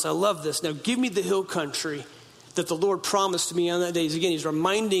on this. I love this. Now give me the hill country that the Lord promised to me on that day. Again, he's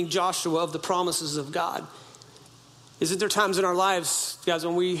reminding Joshua of the promises of God. Isn't there times in our lives, guys,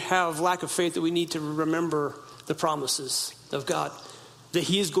 when we have lack of faith that we need to remember the promises of God? That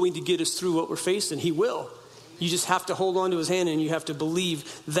he is going to get us through what we're facing. He will. You just have to hold on to his hand and you have to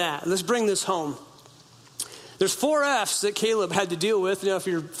believe that. Let's bring this home. There's 4 F's that Caleb had to deal with. Now, if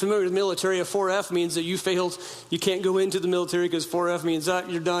you're familiar with the military, a 4F means that you failed. You can't go into the military because 4F means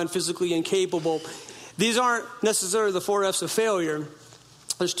that you're done, physically incapable. These aren't necessarily the 4 F's of failure.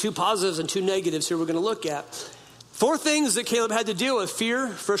 There's 2 positives and 2 negatives here we're going to look at. 4 things that Caleb had to deal with: fear,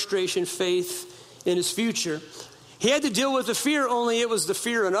 frustration, faith in his future. He had to deal with the fear, only it was the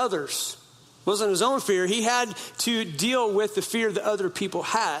fear in others. It wasn't his own fear. He had to deal with the fear that other people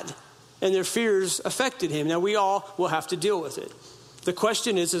had, and their fears affected him. Now, we all will have to deal with it. The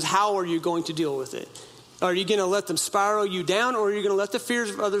question is how are you going to deal with it? Are you going to let them spiral you down, or are you going to let the fears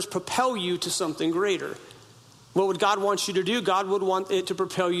of others propel you to something greater? What would God want you to do? God would want it to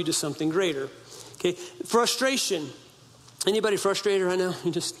propel you to something greater. Okay, frustration. Anybody frustrated right now? You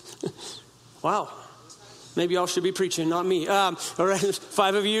just, wow. Maybe y'all should be preaching, not me. All right,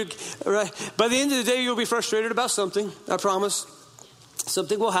 5 of you. All right. By the end of the day, you'll be frustrated about something. I promise.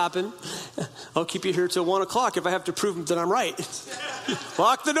 Something will happen. I'll keep you here till 1 o'clock if I have to prove that I'm right.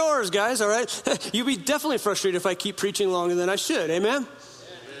 Lock the doors, guys. All right. You'll be definitely frustrated if I keep preaching longer than I should. Amen.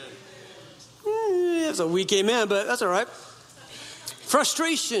 It's a weak amen, but that's all right.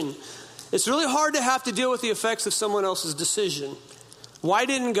 Frustration. It's really hard to have to deal with the effects of someone else's decision. Why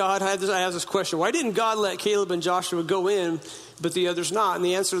didn't God, I asked this question, why didn't God let Caleb and Joshua go in, but the others not? And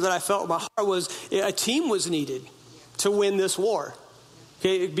the answer that I felt in my heart was a team was needed to win this war.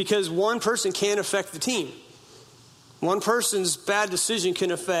 Okay, because one person can affect the team. One person's bad decision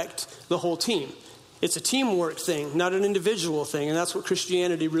can affect the whole team. It's a teamwork thing, not an individual thing. And that's what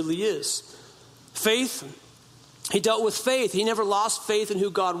Christianity really is. Faith, he dealt with faith. He never lost faith in who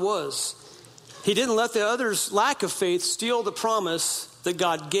God was. He didn't let the others' lack of faith steal the promise that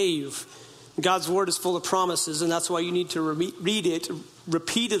God gave. God's word is full of promises, and that's why you need to read it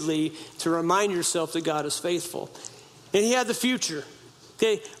repeatedly to remind yourself that God is faithful. And he had the future.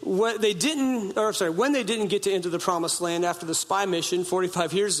 Okay, when they didn't get to enter the promised land after the spy mission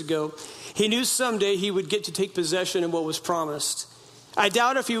 45 years ago, he knew someday he would get to take possession of what was promised. I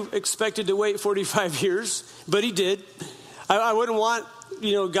doubt if he expected to wait 45 years, but he did. I wouldn't want,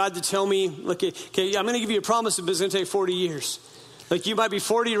 God to tell me, okay, I'm going to give you a promise, but it's going to take 40 years. Like, you might be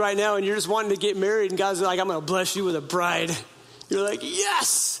 40 right now and you're just wanting to get married, and God's like, I'm going to bless you with a bride. You're like,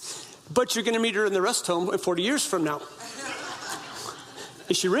 yes, but you're going to meet her in the rest home 40 years from now.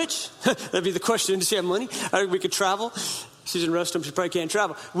 Is she rich? That'd be the question. Does she have money? We could travel. She's in rest home. She probably can't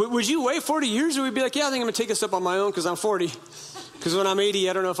travel. Would you wait 40 years, or would you be like, yeah, I think I'm going to take this up on my own because I'm 40? Because when I'm 80,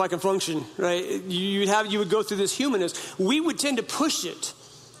 I don't know if I can function, right? You would go through this humanness. We would tend to push it.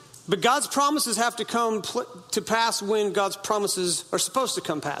 But God's promises have to come to pass when God's promises are supposed to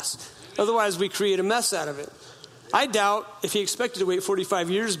come pass. Otherwise, we create a mess out of it. I doubt if he expected to wait 45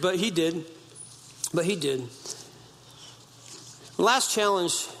 years, but he did. The last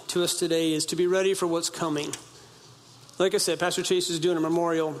challenge to us today is to be ready for what's coming. Like I said, Pastor Chase is doing a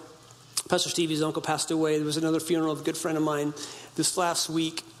memorial. Pastor Stevie's uncle passed away. There was another funeral of a good friend of mine this last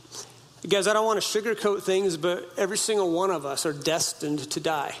week. Guys, I don't want to sugarcoat things, but every single one of us are destined to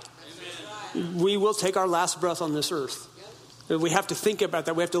die. Amen. We will take our last breath on this earth. We have to think about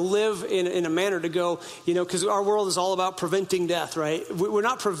that. We have to live in a manner to go, because our world is all about preventing death, right? We're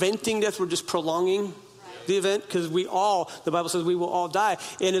not preventing death, we're just prolonging the event, because the Bible says we will all die.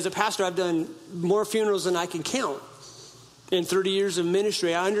 And as a pastor, I've done more funerals than I can count. In 30 years of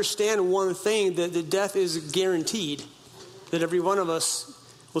ministry, I understand one thing, that the death is guaranteed, that every one of us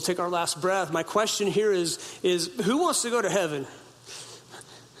will take our last breath. My question here is who wants to go to heaven?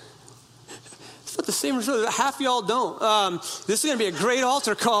 It's not the same as half of y'all don't. This is going to be a great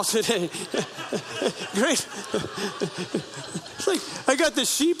altar call today. Great. It's like I got the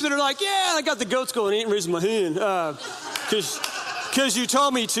sheep that are like, yeah, I got the goats going, ain't raising my hand. Because you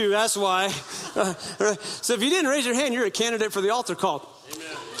told me to, that's why. So if you didn't raise your hand, you're a candidate for the altar call. Amen.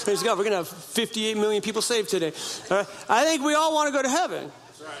 Praise God, we're going to have 58 million people saved today. I think we all want to go to heaven.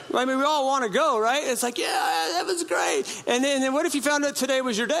 Right. I mean, we all want to go, right? It's like, yeah, heaven's great. And then what if you found out today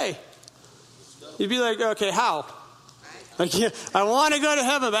was your day? You'd be like, okay, how? Like, yeah, I want to go to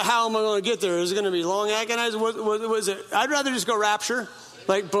heaven, but how am I going to get there? Is it going to be long, agonized? What was it? I'd rather just go rapture,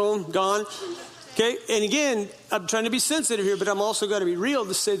 like boom, gone. Okay, and again, I'm trying to be sensitive here, but I'm also got to be real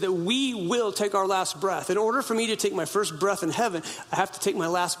to say that we will take our last breath. In order for me to take my first breath in heaven, I have to take my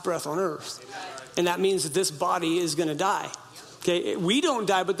last breath on earth. And that means that this body is going to die. Okay, we don't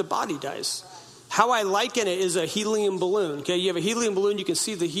die, but the body dies. How I liken it is a helium balloon. Okay, you have a helium balloon, you can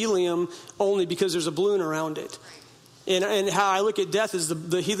see the helium only because there's a balloon around it. And how I look at death is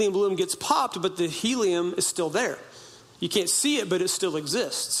the helium balloon gets popped, but the helium is still there. You can't see it, but it still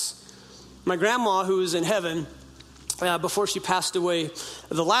exists. My grandma, who was in heaven before she passed away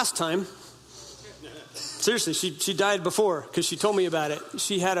the last time, seriously, she died before because she told me about it.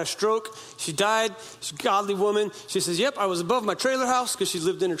 She had a stroke. She died. She's a godly woman. She says, yep, I was above my trailer house because she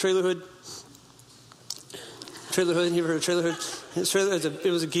lived in a trailer hood. Trailer hood, you ever heard of trailer hood?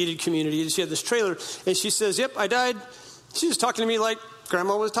 It was a gated community. She had this trailer, and she says, yep, I died. She was talking to me like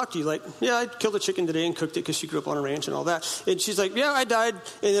Grandma would talk to you, like, yeah, I killed a chicken today and cooked it because she grew up on a ranch and all that. And she's like, yeah, I died.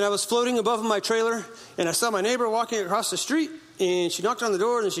 And then I was floating above my trailer, and I saw my neighbor walking across the street, and she knocked on the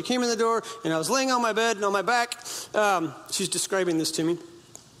door, and then she came in the door, and I was laying on my bed and on my back. She's describing this to me.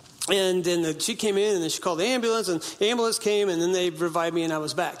 And then she came in, and then she called the ambulance, and the ambulance came, and then they revived me, and I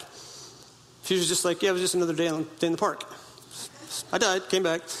was back. She was just like, yeah, it was just another day in the park. I died, came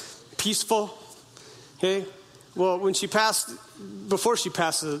back, peaceful. Okay. Well, before she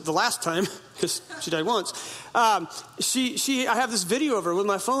passed the last time, because she died once, I have this video of her with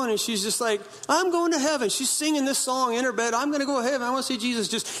my phone, and she's just like, I'm going to heaven. She's singing this song in her bed. I'm going to go to heaven. I want to see Jesus.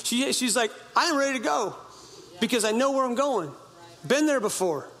 She's like, I'm ready to go because I know where I'm going. Been there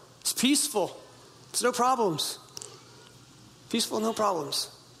before. It's peaceful. It's no problems. Peaceful, no problems.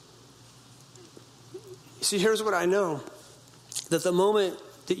 See, here's what I know. That the moment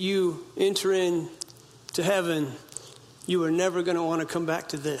that you enter in to heaven, you are never going to want to come back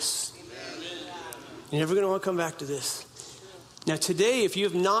to this. You're never going to want to come back to this. Now today, if you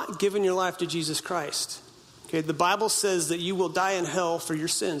have not given your life to Jesus Christ, okay, the Bible says that you will die in hell for your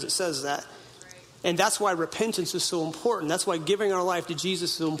sins. It says that. And that's why repentance is so important. That's why giving our life to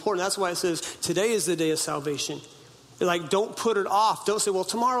Jesus is so important. That's why it says today is the day of salvation. Like, don't put it off. Don't say, well,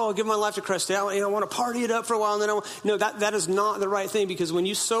 tomorrow I'll give my life to Christ. I want to party it up for a while. And then no, that is not the right thing, because when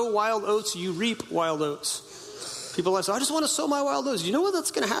you sow wild oats, you reap wild oats. People like, I just want to sow my wild oats. You know what that's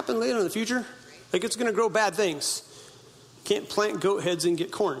going to happen later in the future? Like, it's going to grow bad things. You can't plant goat heads and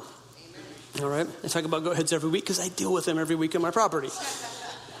get corn. All right? I talk about goat heads every week because I deal with them every week on my property.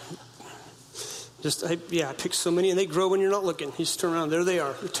 I pick so many, and they grow when you're not looking. You just turn around. There they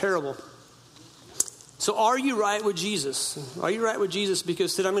are. They're terrible. So are you right with Jesus? Are you right with Jesus?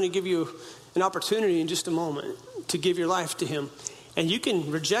 Because today I'm going to give you an opportunity in just a moment to give your life to him. And you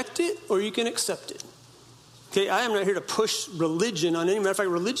can reject it or you can accept it. Okay, I am not here to push religion on any. Matter of fact,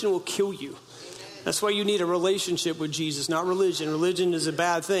 religion will kill you. That's why you need a relationship with Jesus, not religion. Religion is a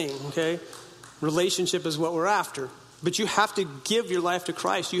bad thing, okay? Relationship is what we're after. But you have to give your life to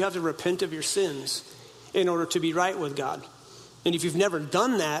Christ. You have to repent of your sins in order to be right with God. And if you've never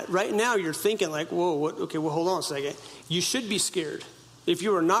done that, right now you're thinking like, whoa, what? Okay, well, hold on a second. You should be scared. If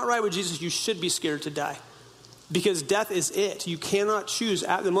you are not right with Jesus, you should be scared to die. Because death is it. You cannot choose.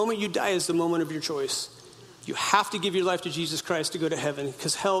 At the moment you die is the moment of your choice. You have to give your life to Jesus Christ to go to heaven,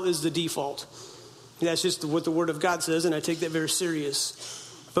 because hell is the default. And that's just what the Word of God says, and I take that very serious.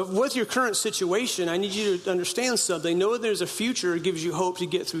 But with your current situation, I need you to understand something. Know that there's a future that gives you hope to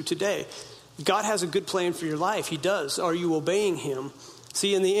get through today. God has a good plan for your life. He does. Are you obeying him?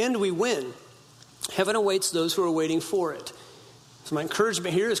 See, in the end, we win. Heaven awaits those who are waiting for it. So my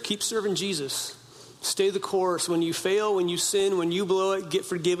encouragement here is keep serving Jesus. Stay the course. When you fail, when you sin, when you blow it, get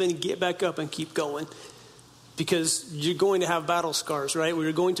forgiven, get back up and keep going. Because you're going to have battle scars, right?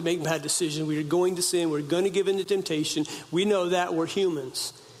 We're going to make bad decisions. We're going to sin. We're going to give in to temptation. We know that. We're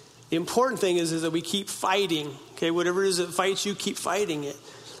humans. The important thing is that we keep fighting. Okay, whatever it is that fights you, keep fighting it.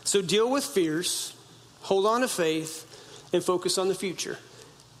 So deal with fears, hold on to faith, and focus on the future.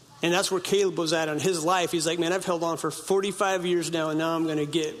 And that's where Caleb was at in his life. He's like, man, I've held on for 45 years now, and now I'm going to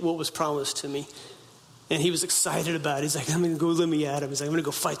get what was promised to me. And he was excited about it. He's like, I'm going to go let me at him. He's like, I'm going to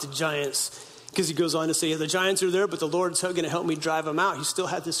go fight the giants. Because he goes on to say, yeah, the giants are there, but the Lord's going to help me drive them out. He still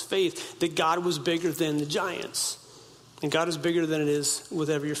had this faith that God was bigger than the giants. And God is bigger than it is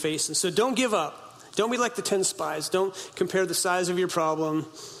whatever you're facing. So don't give up. Don't be like the 10 spies. Don't compare the size of your problem,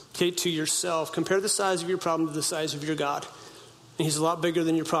 okay, to yourself. Compare the size of your problem to the size of your God. And he's a lot bigger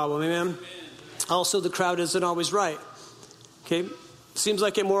than your problem. Amen? Also, the crowd isn't always right. Okay? Seems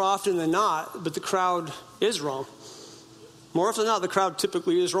like it more often than not, but the crowd is wrong. More often than not, the crowd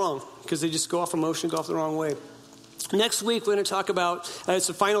typically is wrong because they just go off emotion, go off the wrong way. Next week, we're going to talk about, it's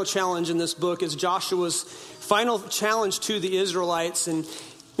the final challenge in this book, is Joshua's final challenge to the Israelites. And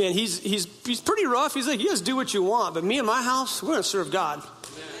man, he's pretty rough. He's like, you guys do what you want, but me and my house, we're going to serve God.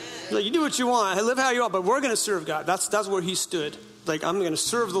 He's like, you do what you want, live how you want, but we're going to serve God. That's where he stood. Like, I'm going to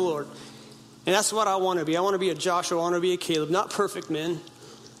serve the Lord. And that's what I want to be. I want to be a Joshua. I want to be a Caleb. Not perfect men,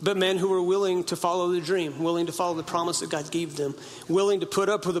 but men who are willing to follow the dream, willing to follow the promise that God gave them, willing to put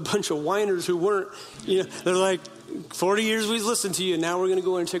up with a bunch of whiners who weren't, they're like, 40 years we've listened to you, and now we're going to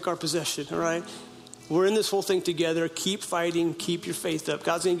go in and take our possession, all right? We're in this whole thing together. Keep fighting. Keep your faith up.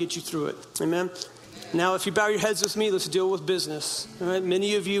 God's going to get you through it. Amen? Now, if you bow your heads with me, let's deal with business. All right?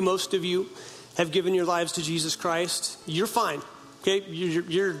 Many of you, most of you, have given your lives to Jesus Christ. You're fine, okay?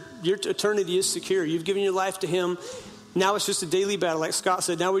 Your eternity is secure. You've given your life to him. Now it's just a daily battle. Like Scott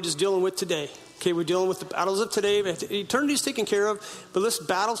said, now we're just dealing with today. Okay, we're dealing with the battles of today. Eternity's taken care of, but let's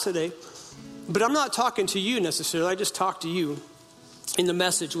battle today. But I'm not talking to you necessarily. I just talk to you in the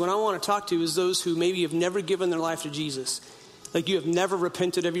message. What I want to talk to is those who maybe have never given their life to Jesus. Like you have never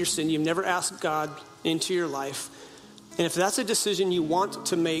repented of your sin. You've never asked God into your life. And if that's a decision you want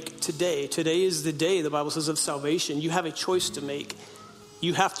to make today is the day, the Bible says, of salvation. You have a choice to make.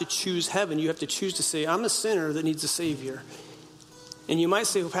 You have to choose heaven. You have to choose to say, I'm a sinner that needs a Savior. And you might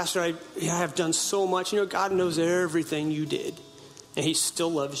say, well, Pastor, I have done so much. God knows everything you did. And he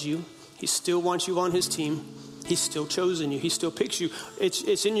still loves you. He still wants you on his team. He's still chosen you. He still picks you.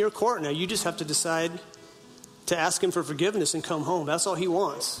 It's in your court now. You just have to decide to ask him for forgiveness and come home. That's all he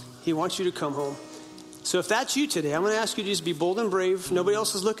wants. He wants you to come home. So if that's you today, I'm going to ask you to just be bold and brave. Nobody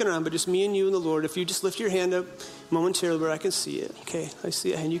else is looking around, but just me and you and the Lord. If you just lift your hand up momentarily where I can see it. Okay, I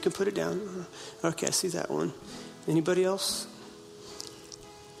see it. And you can put it down. Okay, I see that one. Anybody else?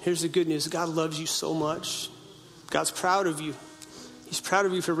 Here's the good news. God loves you so much. God's proud of you. He's proud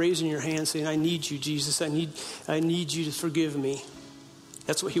of you for raising your hand saying, I need you, Jesus. I need you to forgive me.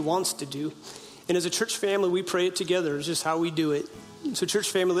 That's what he wants to do. And as a church family, we pray it together. It's just how we do it. So church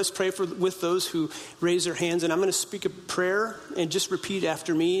family, let's pray with those who raise their hands. And I'm going to speak a prayer and just repeat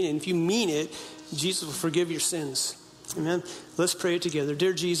after me. And if you mean it, Jesus will forgive your sins. Amen. Let's pray it together.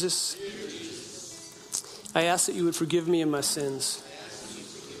 Dear Jesus, I ask that you would forgive me of my sins.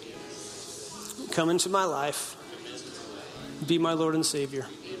 Come into my life. Be my Lord and Savior.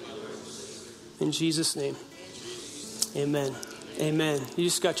 In Jesus' name. Amen. Amen. You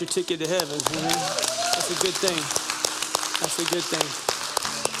just got your ticket to heaven. Amen. That's a good thing. That's a good thing.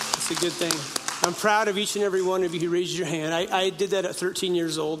 That's a good thing. I'm proud of each and every one of you who raised your hand. I did that at 13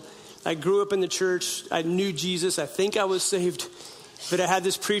 years old. I grew up in the church. I knew Jesus. I think I was saved. But I had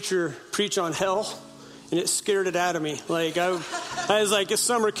this preacher preach on hell, and it scared it out of me. Like I was like a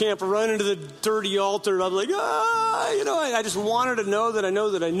summer camp running to the dirty altar. And I'm like, I just wanted to know that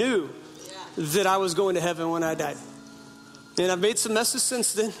I knew that I was going to heaven when I died. And I've made some messes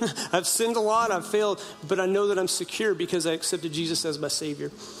since then. I've sinned a lot. I've failed. But I know that I'm secure because I accepted Jesus as my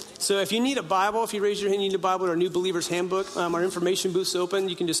Savior. So if you need a Bible, if you raise your hand, you need a Bible or a New Believer's Handbook, our information booth's open.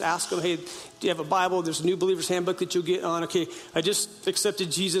 You can just ask them, hey, do you have a Bible? There's a New Believer's Handbook that you'll get on. Okay, I just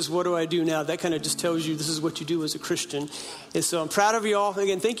accepted Jesus. What do I do now? That kind of just tells you this is what you do as a Christian. And so I'm proud of you all.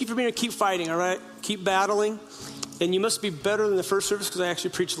 Again, thank you for being here. Keep fighting, all right? Keep battling. And you must be better than the first service because I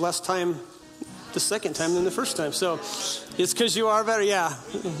actually preached less time the second time than the first time. So it's because you are better. Yeah.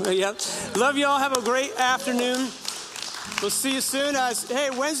 Yep. Love you all. Have a great afternoon. We'll see you soon. Hey,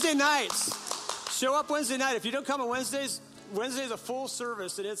 Wednesday nights. Show up Wednesday night. If you don't come on Wednesdays, Wednesday's a full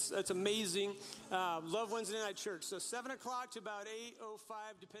service, and it's amazing. Love Wednesday night church. So 7 o'clock to about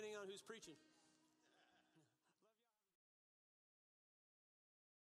 8:05, depending on who's preaching.